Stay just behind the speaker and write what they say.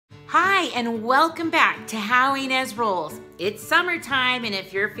Hi, and welcome back to How Ines Rolls. It's summertime, and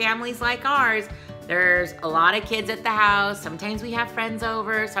if your family's like ours, there's a lot of kids at the house. Sometimes we have friends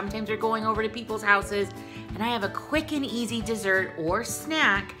over, sometimes we're going over to people's houses, and I have a quick and easy dessert or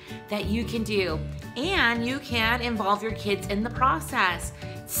snack that you can do, and you can involve your kids in the process.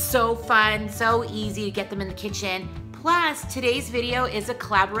 So fun, so easy to get them in the kitchen. Plus, today's video is a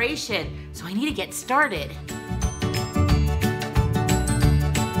collaboration, so I need to get started.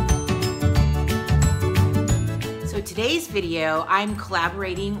 So today's video, I'm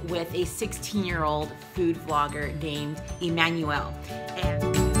collaborating with a 16-year-old food vlogger named Emanuel. And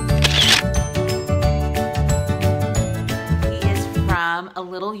he is from a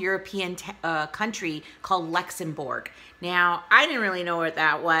little European country called Luxembourg. Now, I didn't really know where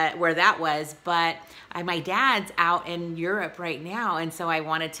that was, but my dad's out in Europe right now, and so I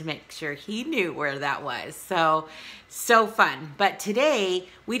wanted to make sure he knew where that was. So fun. But today,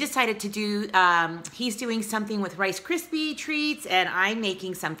 we decided to do, he's doing something with Rice Krispie treats, and I'm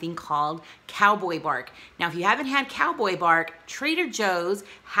making something called Cowboy Bark. Now, if you haven't had Cowboy Bark, Trader Joe's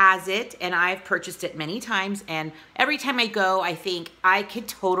has it, and I've purchased it many times, and every time I go, I think I could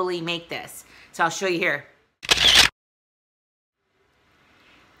totally make this. So I'll show you here.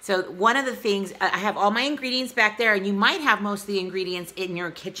 So one of the things, I have all my ingredients back there, and you might have most of the ingredients in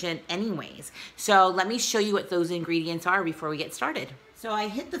your kitchen anyways. So let me show you what those ingredients are before we get started. So I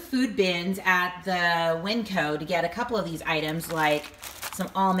hit the food bins at the Winco to get a couple of these items, like some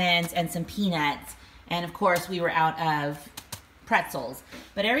almonds and some peanuts. And of course we were out of pretzels,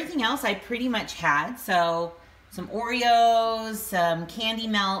 but everything else I pretty much had. So some Oreos, some candy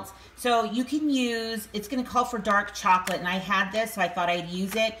melts. So you can use, it's gonna call for dark chocolate, and I had this, so I thought I'd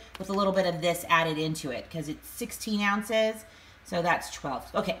use it with a little bit of this added into it, because it's 16 ounces, so that's 12.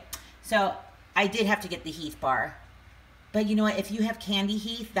 Okay, so I did have to get the Heath bar. But you know what, if you have candy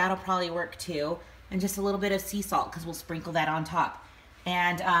Heath, that'll probably work too. And just a little bit of sea salt, because we'll sprinkle that on top.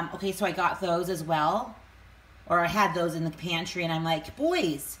 And, okay, so I got those as well, or I had those in the pantry, and I'm like,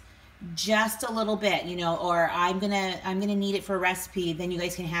 boys, just a little bit, you know, or I'm gonna need it for a recipe, then you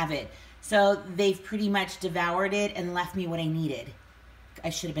guys can have it. So they've pretty much devoured it and left me what I needed. I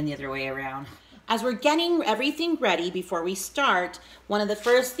should have been the other way around. As we're getting everything ready before we start, one of the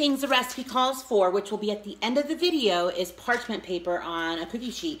first things the recipe calls for, which will be at the end of the video, is parchment paper on a cookie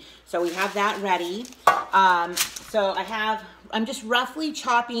sheet. So we have that ready. So I'm just roughly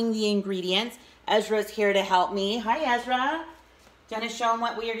chopping the ingredients. Ezra's here to help me. Hi, Ezra. Gonna show them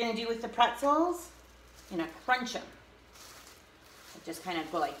what we are gonna do with the pretzels. I'm gonna crunch them. Just kind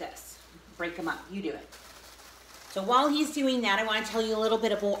of go like this. Break them up, you do it. So while he's doing that, I wanna tell you a little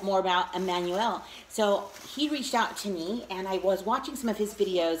bit more about Emanuel. So he reached out to me, and I was watching some of his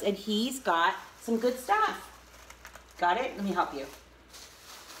videos, and he's got some good stuff. Got it? Let me help you.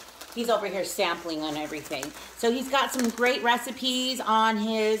 He's over here sampling on everything. So he's got some great recipes on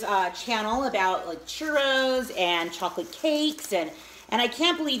his channel about like churros and chocolate cakes, and I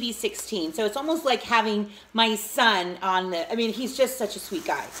can't believe he's 16. So it's almost like having my son on the, I mean, he's just such a sweet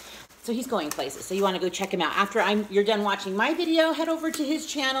guy. So he's going places. So you want to go check him out. After you're done watching my video, head over to his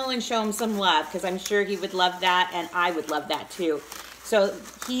channel and show him some love, because I'm sure he would love that, and I would love that too. So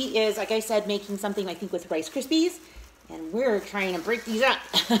he is, like I said, making something I think with Rice Krispies. And we're trying to break these up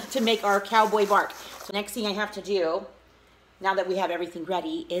to make our Cowboy Bark. So next thing I have to do, now that we have everything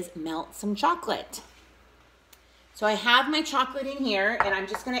ready, is melt some chocolate. So I have my chocolate in here, and I'm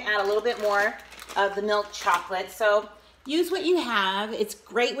just gonna add a little bit more of the milk chocolate. So use what you have. It's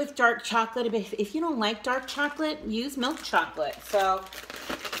great with dark chocolate. If you don't like dark chocolate, use milk chocolate. So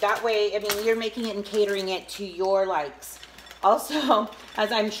that way, I mean, you're making it and catering it to your likes. Also, as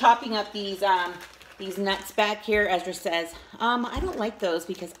I'm chopping up these nuts back here, Ezra says, I don't like those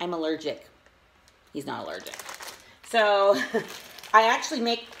because I'm allergic. He's not allergic. So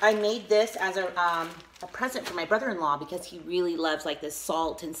I made this as a present for my brother-in-law, because he really loves like this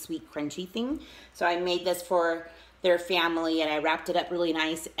salt and sweet crunchy thing. So I made this for their family, and I wrapped it up really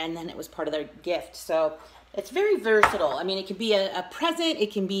nice, and then it was part of their gift. So it's very versatile. I mean, it could be a present,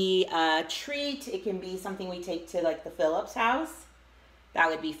 it can be a treat, it can be something we take to like the Phillips house. That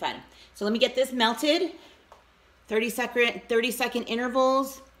would be fun. So let me get this melted. 30-second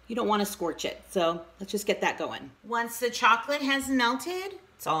intervals. You don't want to scorch it. So let's just get that going. Once the chocolate has melted,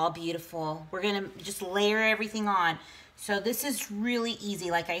 it's all beautiful. We're going to just layer everything on. So this is really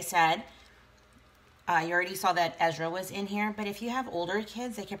easy, like I said. You already saw that Ezra was in here, but if you have older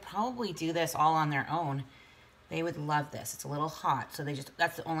kids, they could probably do this all on their own. They would love this. It's a little hot, so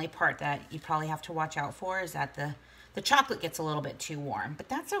that's the only part that you probably have to watch out for, is that the chocolate gets a little bit too warm, but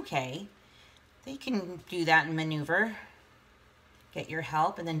that's okay. They can do that and maneuver. get your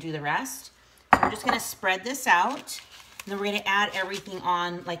help and then do the rest. So we're just gonna spread this out, and then we're gonna add everything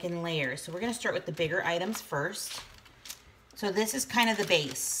on like in layers. So we're gonna start with the bigger items first. So this is kind of the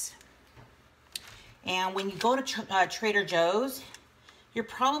base. And when you go to Trader Joe's, you're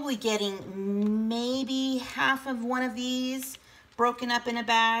probably getting maybe half of one of these broken up in a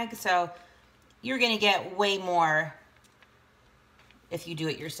bag. So you're gonna get way more if you do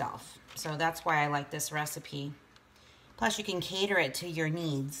it yourself. So that's why I like this recipe. Plus you can cater it to your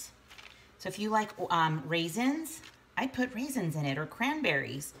needs. So if you like raisins, I put raisins in it, or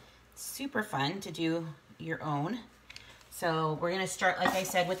cranberries. Super fun to do your own. So we're gonna start, like I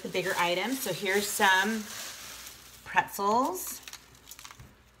said, with the bigger items. So here's some pretzels.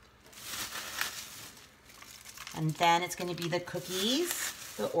 And then it's gonna be the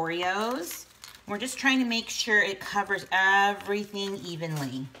cookies, the Oreos. We're just trying to make sure it covers everything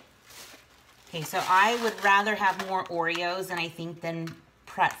evenly. Okay, so I would rather have more Oreos than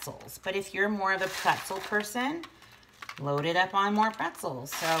pretzels. But if you're more of a pretzel person, load it up on more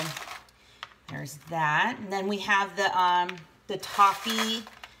pretzels. So there's that. And then we have the toffee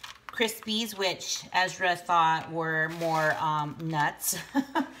Crispies, which Ezra thought were more nuts.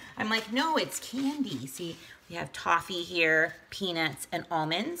 I'm like, no, it's candy. See, we have toffee here, peanuts, and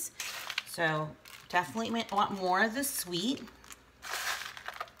almonds. So definitely want more of the sweet.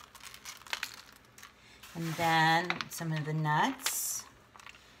 And then some of the nuts.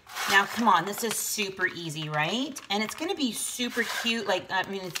 Now, come on, this is super easy, right? And it's gonna be super cute. Like, I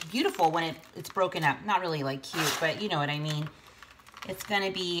mean, it's beautiful when it's broken up. Not really like cute, but you know what I mean. It's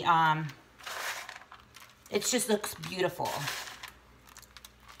gonna be, it just looks beautiful.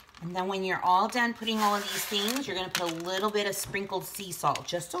 And then when you're all done putting all of these things, you're gonna put a little bit of sprinkled sea salt,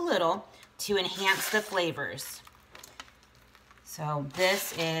 just a little, to enhance the flavors. So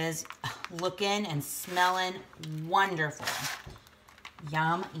this is looking and smelling wonderful.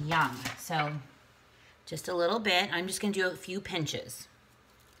 Yum, yum. So just a little bit. I'm just gonna do a few pinches.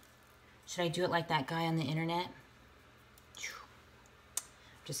 Should I do it like that guy on the internet?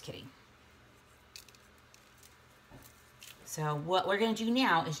 Just kidding. So what we're gonna do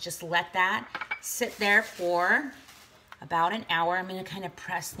now is just let that sit there for about an hour. I'm gonna kind of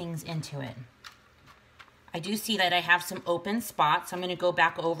press things into it. I do see that I have some open spots, so I'm gonna go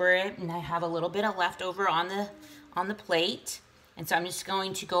back over it, and I have a little bit of leftover on the plate. And so I'm just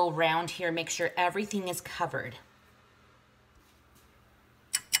going to go around here, make sure everything is covered.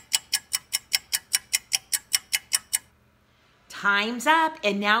 Time's up,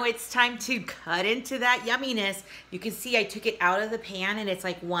 and now it's time to cut into that yumminess. You can see I took it out of the pan, and it's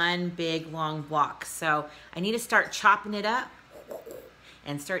like one big long block. So I need to start chopping it up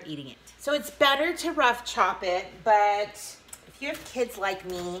and start eating it. So it's better to rough chop it, but if you have kids like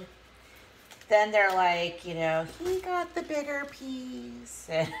me, then they're like, you know, he got the bigger piece.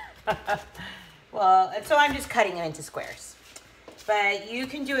 Well, and so I'm just cutting them into squares. But you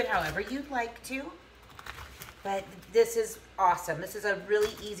can do it however you'd like to. But this is awesome. This is a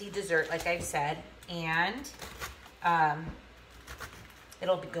really easy dessert, like I've said. And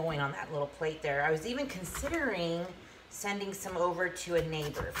it'll be going on that little plate there. I was even considering sending some over to a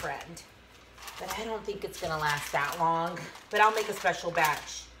neighbor friend. But I don't think it's gonna last that long. But I'll make a special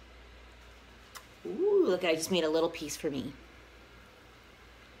batch. Ooh, look, I just made a little piece for me.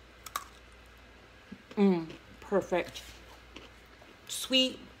 Perfect.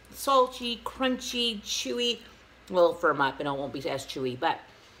 Sweet, salty, crunchy, chewy. Will firm up and it won't be as chewy, but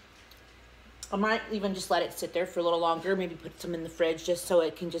I might even just let it sit there for a little longer, maybe put some in the fridge just so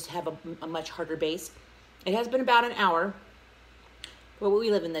it can just have a much harder base. It has been about an hour, but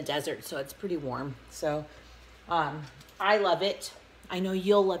we live in the desert, so it's pretty warm. So I love it. I know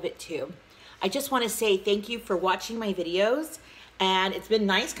you'll love it too. I just want to say thank you for watching my videos, and it's been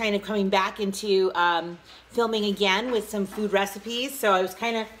nice kind of coming back into filming again with some food recipes. So I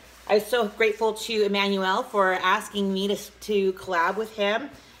was so grateful to Emanuel for asking me to collab with him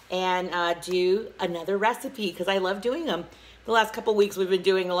and do another recipe, because I love doing them. The last couple weeks we've been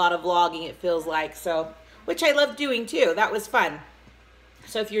doing a lot of vlogging, it feels like, so, which I love doing too. That was fun.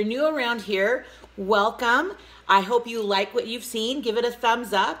 So if you're new around here, welcome. I hope you like what you've seen. Give it a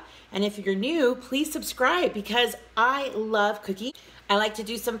thumbs up. And if you're new, please subscribe, because I love cooking. I like to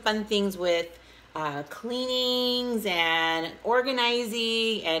do some fun things with cleanings and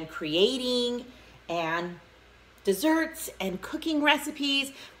organizing and creating and desserts and cooking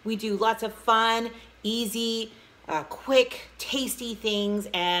recipes. We do lots of fun, easy, quick, tasty things,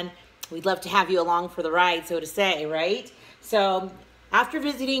 and we'd love to have you along for the ride, so to say, right? So after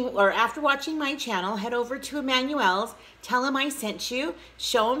visiting or after watching my channel, head over to Emanuel's, tell him I sent you,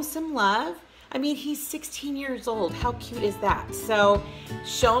 show him some love, I mean, he's 16 years old. How cute is that? So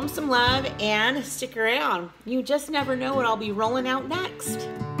show him some love and stick around. You just never know what I'll be rolling out next.